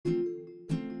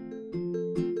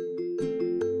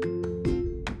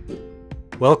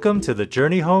Welcome to the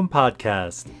Journey Home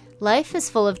podcast. Life is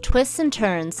full of twists and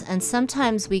turns, and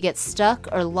sometimes we get stuck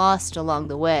or lost along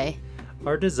the way.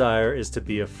 Our desire is to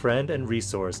be a friend and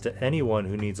resource to anyone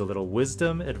who needs a little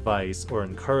wisdom, advice, or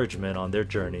encouragement on their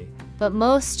journey. But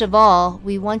most of all,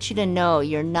 we want you to know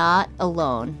you're not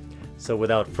alone. So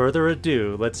without further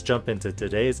ado, let's jump into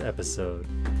today's episode.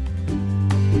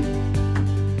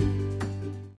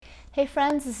 Hey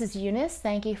friends, this is Eunice.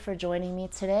 Thank you for joining me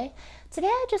today. Today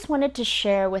I just wanted to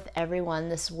share with everyone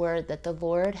this word that the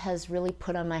Lord has really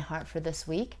put on my heart for this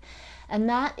week. And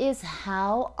that is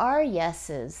how our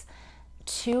yeses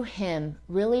to Him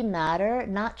really matter,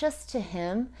 not just to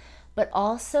Him, but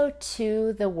also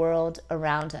to the world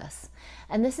around us.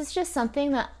 And this is just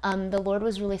something that the Lord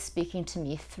was really speaking to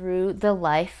me through the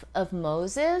life of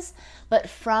Moses, but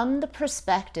from the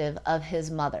perspective of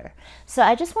his mother. So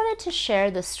I just wanted to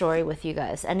share this story with you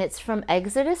guys, and it's from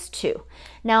Exodus 2.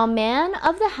 Now a man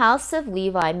of the house of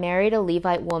Levi married a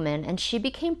Levite woman, and she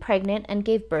became pregnant and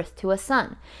gave birth to a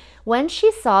son. When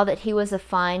she saw that he was a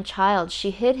fine child,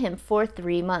 she hid him for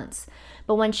 3 months.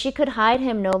 But when she could hide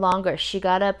him no longer, she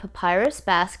got a papyrus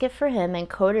basket for him and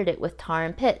coated it with tar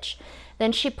and pitch.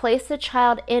 Then she placed the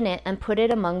child in it and put it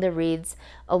among the reeds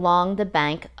along the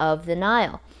bank of the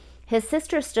Nile. His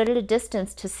sister stood at a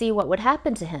distance to see what would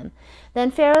happen to him.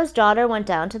 Then Pharaoh's daughter went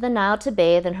down to the Nile to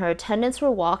bathe, and her attendants were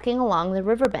walking along the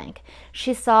riverbank.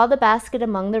 She saw the basket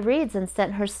among the reeds and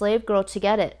sent her slave girl to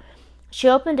get it. She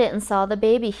opened it and saw the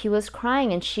baby. He was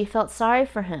crying, and she felt sorry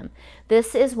for him.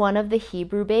 "This is one of the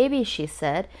Hebrew babies," she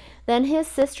said. Then his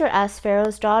sister asked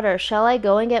Pharaoh's daughter, "Shall I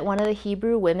go and get one of the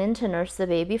Hebrew women to nurse the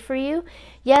baby for you?"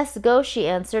 "Yes, go," she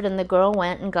answered, and the girl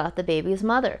went and got the baby's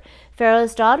mother.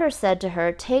 Pharaoh's daughter said to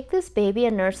her, "Take this baby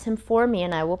and nurse him for me,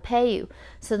 and I will pay you."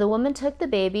 So the woman took the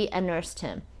baby and nursed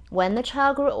him. When the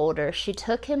child grew older, she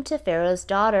took him to Pharaoh's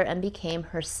daughter and became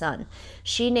her son.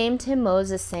 She named him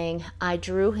Moses, saying, "I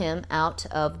drew him out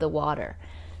of the water."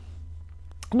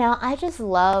 Now, I just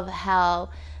love how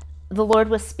the Lord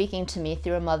was speaking to me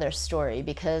through a mother's story,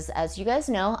 because as you guys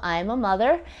know, I'm a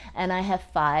mother and I have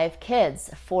 5 kids.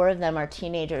 4 of them are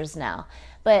teenagers now.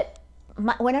 But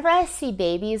whenever I see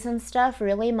babies and stuff,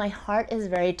 really, my heart is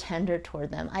very tender toward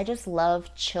them. I just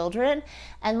love children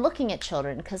and looking at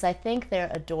children because I think they're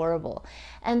adorable.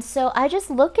 And so I just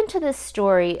look into this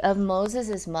story of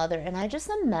Moses' mother, and I just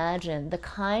imagine the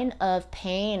kind of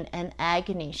pain and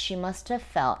agony she must have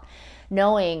felt,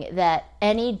 knowing that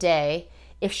any day,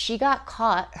 if she got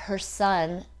caught, her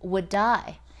son would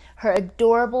die, her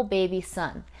adorable baby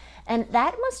son. And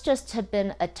that must just have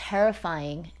been a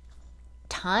terrifying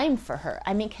time for her.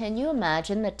 I mean, can you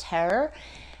imagine the terror?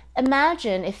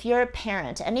 Imagine if you're a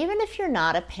parent, and even if you're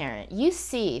not a parent, you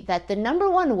see that the number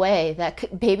one way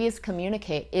that babies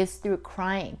communicate is through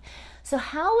crying. So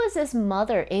how was this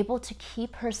mother able to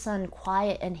keep her son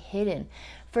quiet and hidden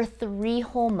for 3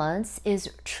 whole months is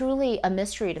truly a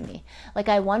mystery to me. Like,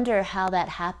 I wonder how that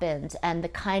happened and the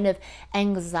kind of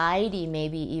anxiety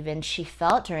maybe even she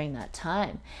felt during that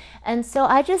time. And so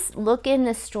I just look in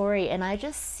this story and I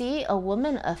just see a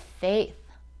woman of faith.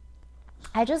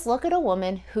 I just look at a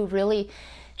woman who really,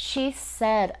 she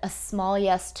said a small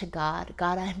yes to God.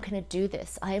 "God, I'm going to do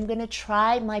this. I am going to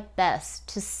try my best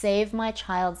to save my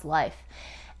child's life.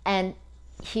 And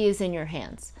he is in your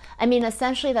hands." I mean,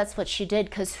 essentially that's what she did,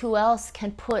 because who else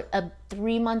can put a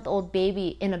 3-month-old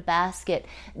baby in a basket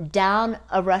down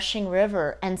a rushing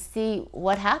river and see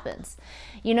what happens?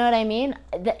 You know what I mean?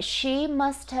 That she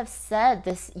must have said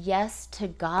this yes to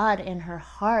God in her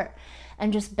heart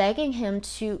and just begging him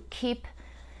to keep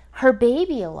her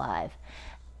baby alive.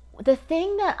 The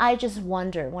thing that I just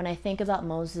wonder when I think about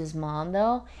Moses' mom,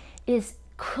 though, is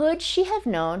could she have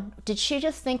known? Did she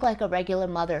just think like a regular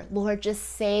mother, "Lord, just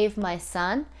save my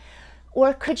son"?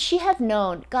 Or could she have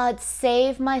known, "God,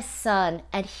 save my son,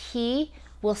 and he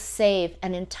will save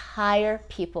an entire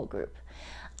people group"?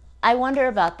 I wonder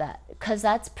about that, because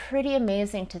that's pretty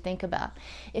amazing to think about.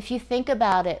 If you think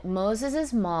about it,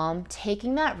 Moses' mom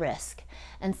taking that risk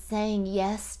and saying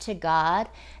yes to God,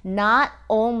 not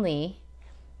only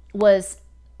was,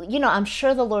 I'm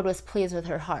sure the Lord was pleased with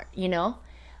her heart,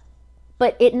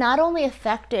 but it not only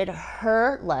affected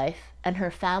her life and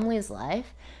her family's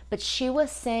life, but she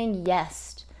was saying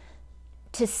yes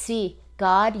to see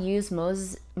God use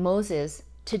Moses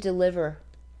to deliver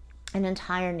an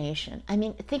entire nation. I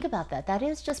mean, think about that. That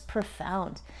is just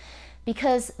profound.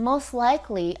 Because most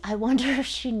likely, I wonder if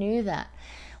she knew that.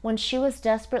 When she was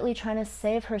desperately trying to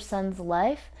save her son's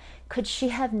life, could she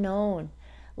have known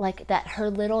like that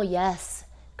her little yes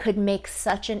could make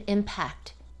such an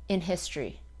impact in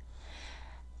history?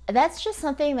 that's just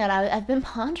something that I've been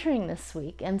pondering this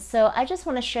week. And so I just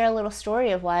want to share a little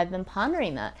story of why I've been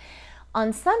pondering that.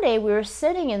 On Sunday, we were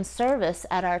sitting in service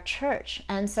at our church.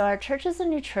 And so our church is a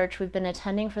new church we've been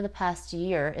attending for the past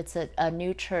year. It's a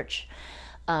new church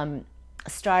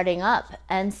starting up.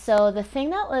 And so the thing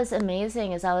that was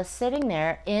amazing is I was sitting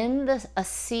there in a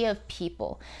sea of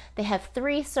people. They have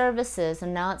 3 services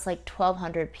and now it's like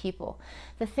 1,200 people.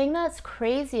 The thing that's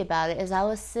crazy about it is I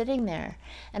was sitting there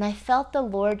and I felt the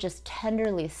Lord just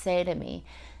tenderly say to me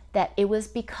that it was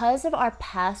because of our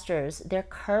pastors, their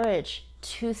courage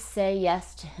to say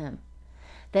yes to him,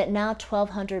 that now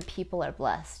 1,200 people are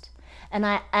blessed. And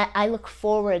I look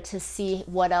forward to see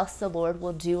what else the Lord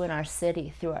will do in our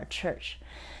city through our church.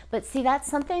 But see, that's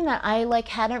something that I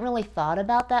hadn't really thought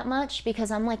about that much,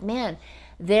 because I'm like, man,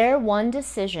 their one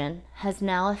decision has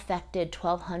now affected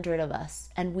 1,200 of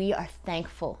us, and we are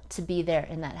thankful to be there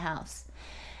in that house.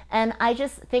 And I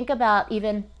just think about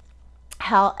even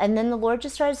how, and then the Lord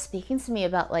just started speaking to me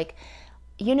about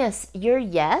Eunice, your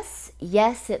yes,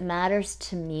 it matters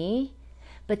to me.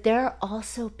 But there are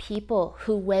also people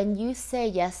who, when you say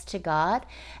yes to God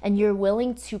and you're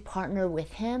willing to partner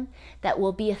with him, that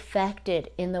will be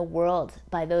affected in the world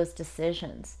by those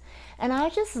decisions. And I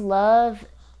just love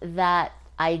that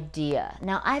idea.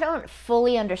 Now, I don't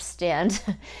fully understand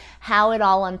how it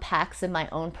all unpacks in my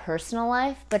own personal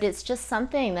life, but it's just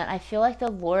something that I feel like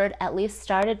the Lord at least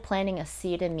started planting a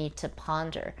seed in me to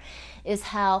ponder, is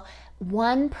how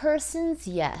one person's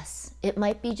yes, it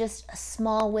might be just a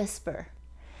small whisper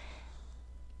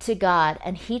to God,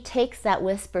 and he takes that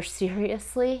whisper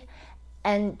seriously,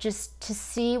 and just to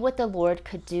see what the Lord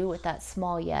could do with that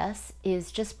small yes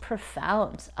is just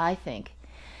profound, I think.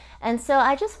 And so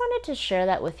I just wanted to share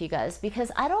that with you guys,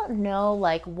 because I don't know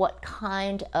what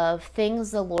kind of things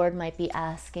the Lord might be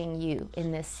asking you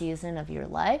in this season of your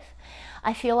life.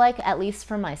 I feel like, at least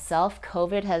for myself,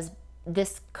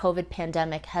 this COVID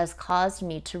pandemic has caused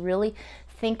me to really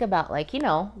think about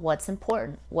what's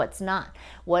important, what's not,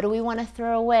 what do we want to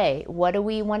throw away, what do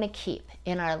we want to keep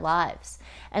in our lives.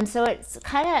 And so it's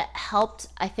kind of helped,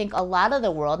 I think, a lot of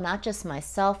the world, not just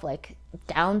myself,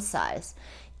 downsize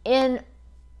in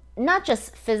not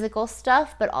just physical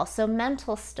stuff, but also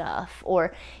mental stuff,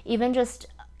 or even just,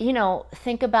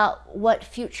 think about what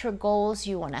future goals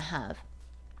you want to have.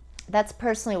 That's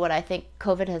personally what I think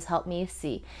COVID has helped me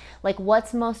see.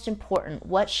 What's most important?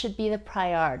 What should be the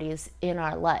priorities in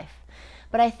our life?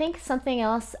 But I think something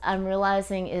else I'm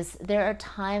realizing is there are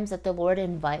times that the Lord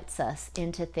invites us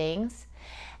into things.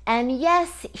 And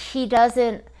yes, he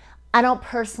doesn't, I don't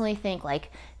personally think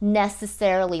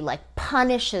necessarily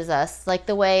punishes us,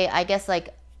 the way, I guess,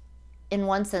 in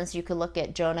one sense you could look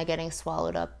at Jonah getting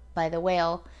swallowed up by the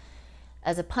whale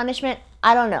as a punishment.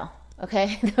 I don't know.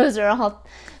 Okay. Those are all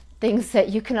things that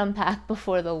you can unpack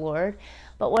before the Lord.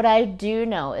 But what I do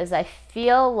know is I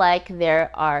feel like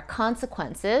there are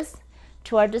consequences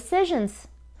to our decisions.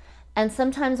 And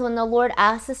sometimes when the Lord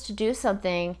asks us to do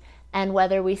something, and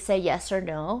whether we say yes or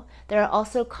no, there are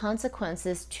also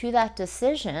consequences to that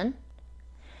decision.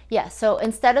 Yeah, so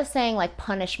instead of saying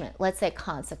punishment, let's say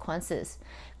consequences.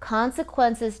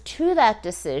 Consequences to that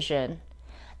decision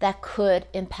that could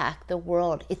impact the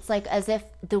world. It's as if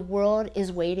the world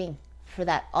is waiting for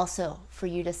that, also for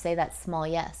you to say that small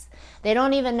yes. They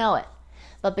don't even know it,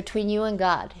 but between you and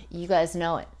God, you guys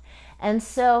know it. And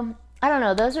so I don't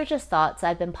know, those are just thoughts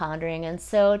I've been pondering. And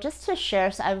so just to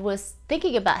share, so I was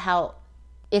thinking about how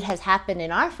it has happened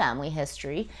in our family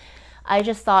history. I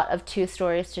just thought of 2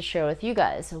 stories to share with you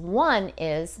guys. One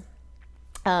is,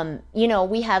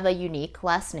 we have a unique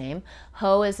last name.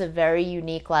 Ho is a very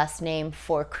unique last name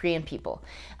for Korean people.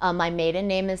 My maiden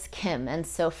name is Kim, and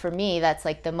so for me, that's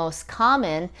the most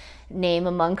common name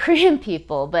among Korean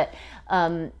people. But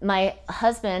my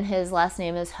husband, his last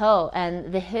name is Ho,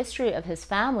 and the history of his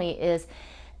family is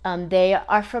they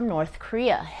are from North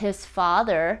Korea. His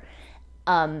father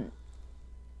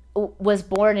was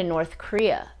born in North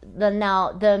Korea.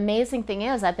 Now, the amazing thing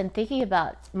is, I've been thinking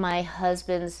about my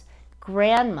husband's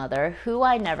grandmother, who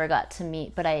I never got to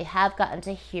meet, but I have gotten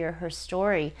to hear her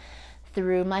story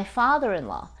through my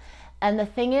father-in-law. And the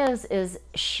thing is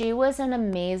she was an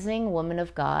amazing woman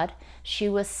of God. She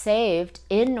was saved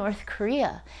in North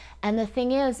Korea. And the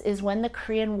thing is when the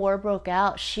Korean War broke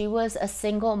out, she was a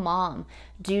single mom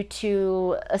due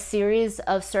to a series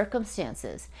of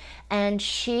circumstances. And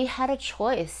she had a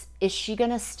choice. Is she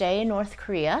going to stay in North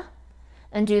Korea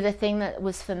and do the thing that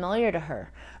was familiar to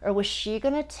her? Or was she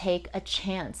going to take a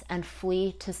chance and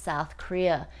flee to South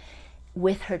Korea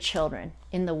with her children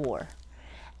in the war?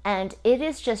 And it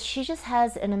is just, she just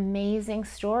has an amazing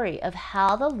story of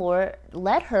how the Lord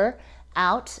led her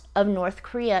out of North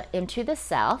Korea into the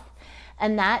South.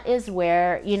 And that is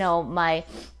where, my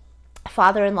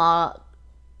father-in-law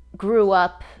grew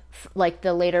up, like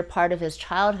the later part of his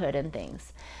childhood and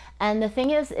things. And the thing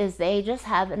is they just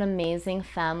have an amazing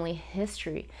family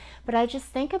history. But I just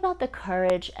think about the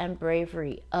courage and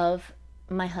bravery of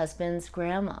my husband's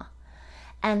grandma.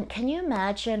 And can you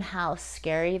imagine how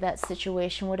scary that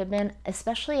situation would have been,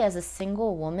 especially as a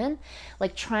single woman,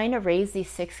 like trying to raise these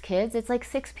 6 kids? It's like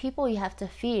 6 people you have to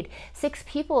feed, 6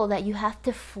 people that you have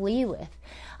to flee with.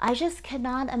 I just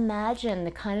cannot imagine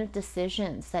the kind of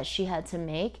decisions that she had to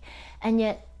make. And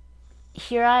yet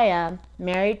here I am,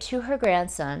 married to her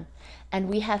grandson, and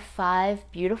we have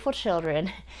 5 beautiful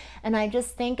children. And I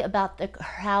just think about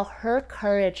how her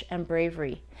courage and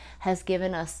bravery has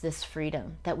given us this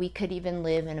freedom that we could even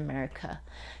live in America.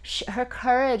 Her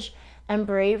courage and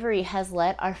bravery has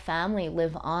let our family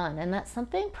live on. And that's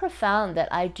something profound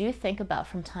that I do think about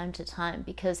from time to time,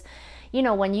 because,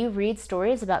 when you read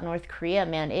stories about North Korea,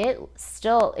 man, it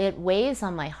weighs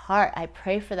on my heart. I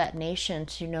pray for that nation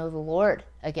to know the Lord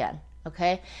again.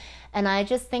 Okay. And I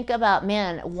just think about,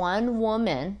 man, one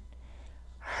woman,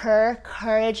 her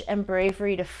courage and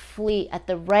bravery to flee at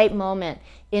the right moment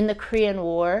in the Korean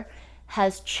War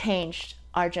has changed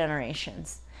our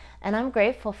generations. And I'm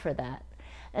grateful for that.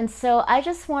 And so I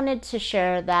just wanted to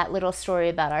share that little story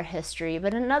about our history.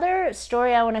 But another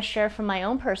story I want to share from my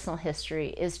own personal history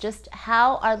is just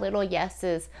how our little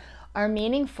yeses are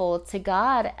meaningful to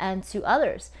God and to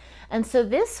others. And so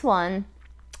this one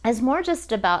is more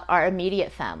just about our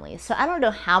immediate family. So I don't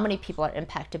know how many people are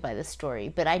impacted by this story,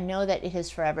 but I know that it has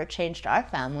forever changed our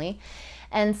family.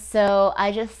 And so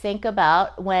I just think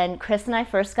about when Chris and I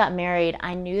first got married,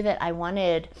 I knew that I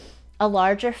wanted a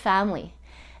larger family.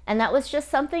 And that was just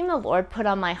something the Lord put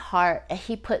on my heart.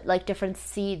 He put like different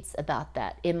seeds about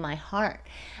that in my heart.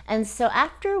 And so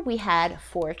after we had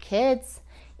 4 kids,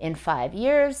 in 5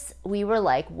 years, we were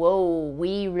like, whoa,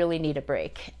 we really need a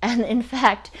break. And in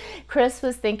fact, Chris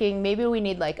was thinking maybe we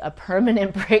need like a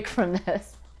permanent break from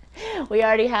this. We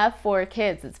already have 4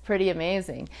 kids. It's pretty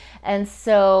amazing. And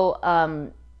so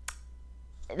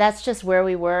that's just where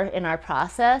we were in our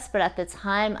process. But at the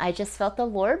time, I just felt the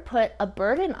Lord put a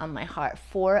burden on my heart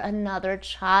for another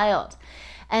child.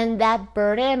 And that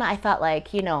burden, I felt like,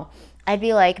 I'd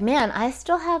be like, man, I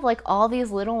still have like all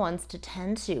these little ones to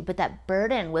tend to, but that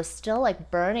burden was still like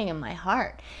burning in my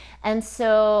heart. And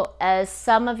so as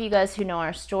some of you guys who know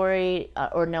our story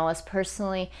or know us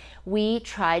personally, we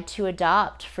tried to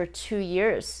adopt for 2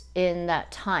 years in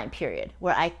that time period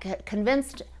where I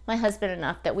convinced my husband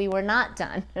enough that we were not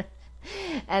done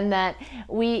and that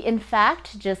we, in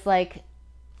fact, just like,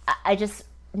 I just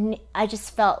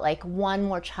felt like one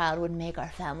more child would make our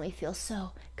family feel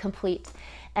so complete.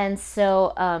 And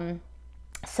so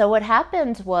what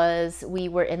happened was we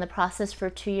were in the process for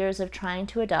 2 years of trying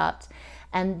to adopt,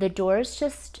 and the doors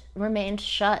just remained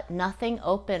shut. Nothing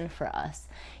opened for us,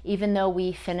 even though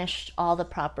we finished all the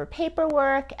proper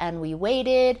paperwork and we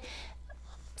waited,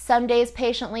 some days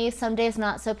patiently, some days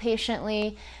not so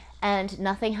patiently, and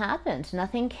nothing happened.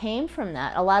 Nothing came from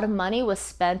that. A lot of money was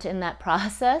spent in that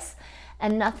process,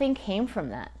 and nothing came from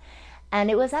that. And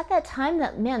it was at that time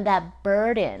that, man, that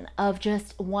burden of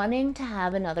just wanting to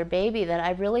have another baby that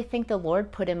I really think the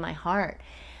Lord put in my heart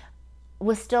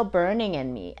was still burning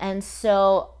in me. And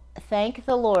so thank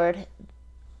the Lord,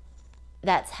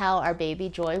 that's how our baby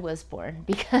Joy was born,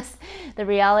 because the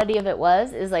reality of it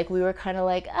is like we were kind of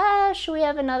like, should we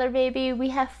have another baby?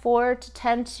 We have 4 to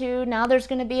tend to. Now there's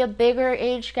going to be a bigger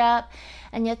age gap.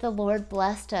 And yet the Lord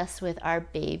blessed us with our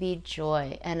baby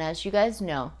Joy. And as you guys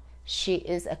know, she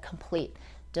is a complete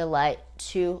delight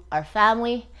to our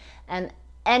family and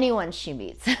anyone she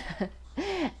meets.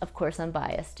 Of course, I'm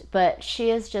biased, but she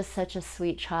is just such a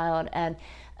sweet child and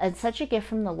such a gift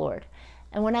from the Lord.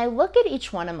 And when I look at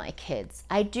each one of my kids,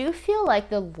 I do feel like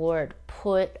the Lord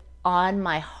put on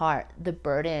my heart the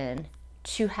burden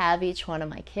to have each one of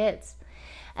my kids.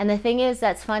 And the thing is,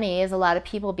 that's funny, is a lot of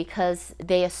people, because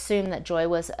they assume that Joy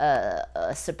was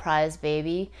a surprise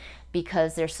baby,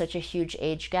 because there's such a huge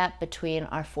age gap between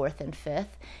our 4th and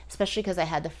 5th, especially because I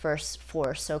had the first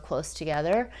 4 so close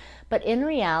together. But in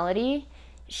reality,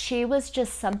 she was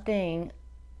just something,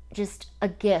 just a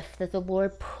gift that the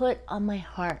Lord put on my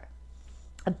heart,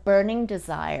 a burning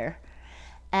desire.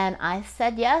 And I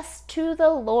said yes to the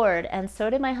Lord, and so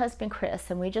did my husband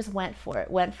Chris, and we just went for it,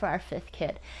 went for our 5th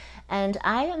kid. And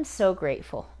I am so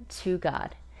grateful to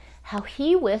God how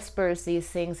He whispers these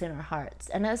things in our hearts.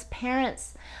 And as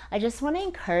parents, I just want to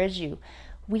encourage you,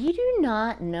 we do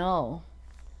not know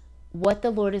what the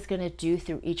Lord is going to do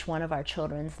through each one of our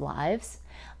children's lives.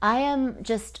 I am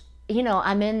just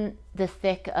I'm in the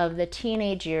thick of the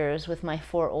teenage years with my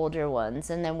 4 older ones,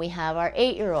 and then we have our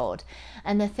 8-year-old.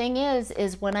 And the thing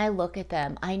is when I look at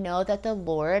them, I know that the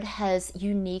Lord has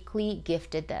uniquely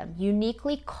gifted them,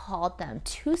 uniquely called them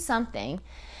to something.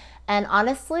 And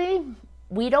honestly,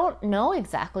 we don't know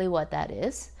exactly what that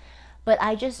is, but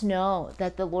I just know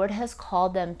that the Lord has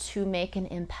called them to make an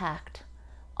impact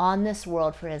on this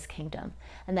world for his kingdom,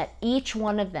 and that each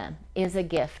one of them is a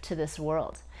gift to this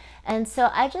world. And so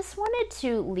I just wanted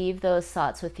to leave those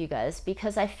thoughts with you guys,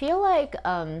 because I feel like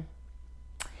I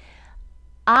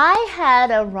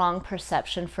had a wrong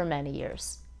perception for many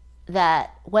years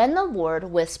that when the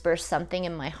Lord whispers something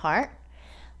in my heart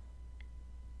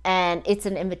and it's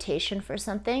an invitation for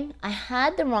something, I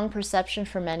had the wrong perception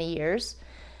for many years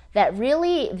that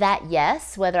really that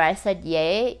yes, whether I said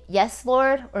yay, yes,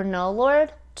 Lord, or no,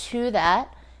 Lord, to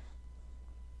that,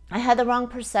 I had the wrong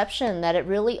perception that it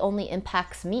really only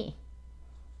impacts me.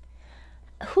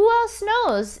 Who else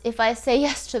knows if I say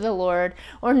yes to the Lord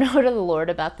or no to the Lord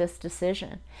about this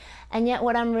decision? And yet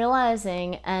what I'm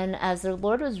realizing, and as the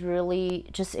Lord was really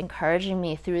just encouraging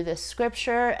me through this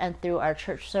scripture and through our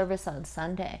church service on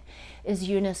Sunday, is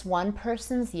Eunice, one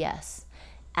person's yes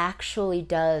actually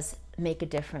does make a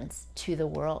difference to the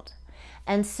world.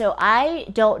 And so I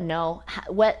don't know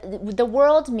what the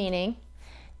world, meaning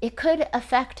it could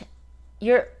affect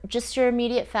your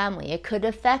immediate family. It could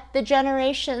affect the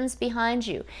generations behind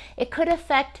you. It could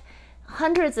affect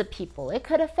hundreds of people. It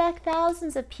could affect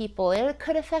thousands of people. It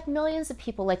could affect millions of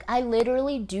people. Like, I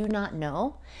literally do not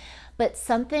know. But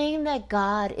something that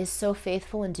God is so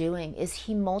faithful in doing is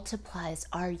he multiplies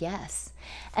our yes.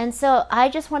 And so I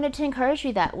just wanted to encourage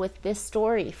you that with this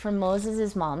story from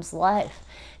Moses' mom's life,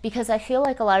 because I feel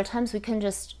like a lot of times we can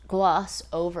just gloss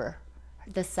over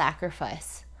the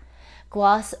sacrifice,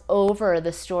 gloss over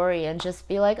the story, and just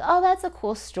be like, oh, that's a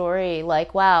cool story.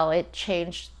 Like, wow, it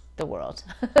changed the world.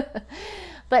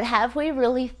 But have we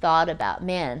really thought about,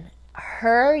 man,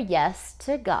 her yes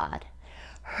to God,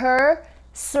 her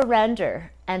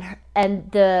surrender,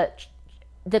 and the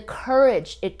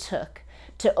courage it took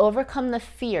to overcome the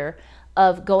fear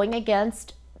of going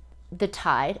against the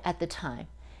tide at the time.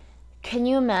 Can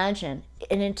you imagine?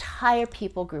 An entire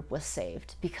people group was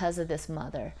saved because of this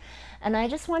mother. And I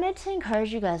just wanted to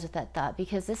encourage you guys with that thought,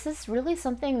 because this is really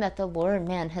something that the Lord,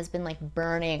 man, has been like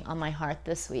burning on my heart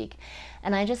this week.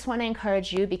 And I just want to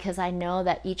encourage you, because I know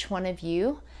that each one of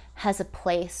you has a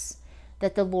place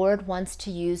that the Lord wants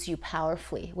to use you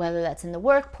powerfully, whether that's in the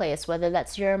workplace, whether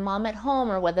that's your mom at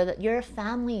home, or whether that you're a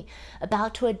family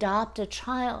about to adopt a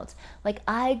child. Like,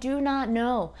 I do not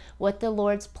know what the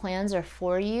Lord's plans are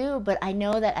for you, but I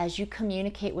know that as you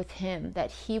communicate with him,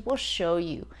 that he will show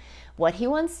you what he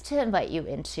wants to invite you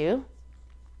into,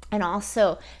 and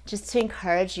also just to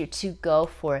encourage you to go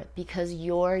for it, because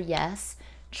your yes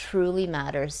truly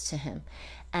matters to him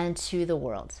and to the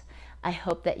world. I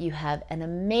hope that you have an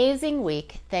amazing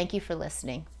week. Thank you for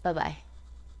listening. Bye-bye.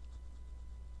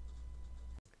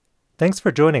 Thanks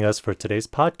for joining us for today's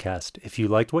podcast. If you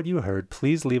liked what you heard,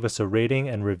 please leave us a rating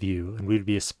and review, and we'd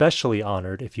be especially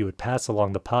honored if you would pass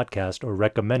along the podcast or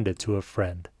recommend it to a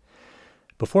friend.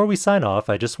 Before we sign off,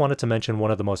 I just wanted to mention one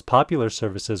of the most popular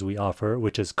services we offer,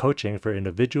 which is coaching for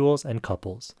individuals and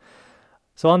couples.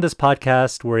 So on this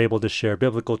podcast, we're able to share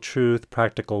biblical truth,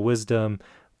 practical wisdom,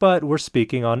 but we're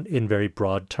speaking in very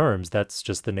broad terms. That's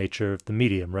just the nature of the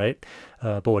medium, right?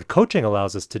 But what coaching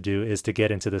allows us to do is to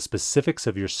get into the specifics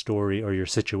of your story or your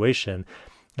situation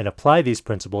and apply these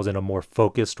principles in a more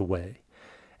focused way.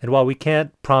 And while we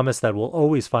can't promise that we'll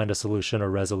always find a solution or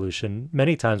resolution,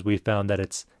 many times we've found that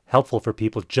it's helpful for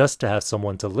people just to have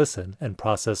someone to listen and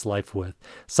process life with.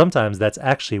 Sometimes that's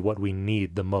actually what we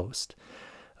need the most.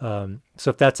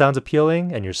 So if that sounds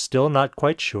appealing and you're still not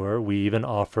quite sure, we even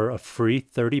offer a free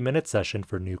 30-minute session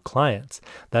for new clients.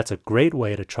 That's a great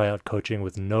way to try out coaching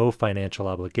with no financial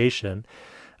obligation.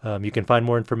 You can find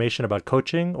more information about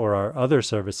coaching or our other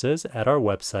services at our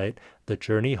website,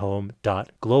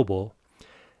 thejourneyhome.global.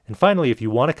 And finally, if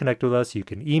you want to connect with us, you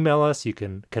can email us, you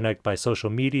can connect by social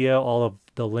media. All of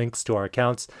the links to our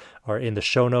accounts are in the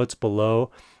show notes below.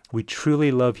 We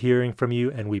truly love hearing from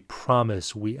you, and we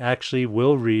promise we actually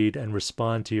will read and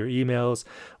respond to your emails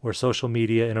or social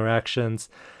media interactions.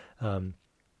 So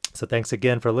thanks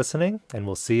again for listening, and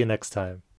we'll see you next time.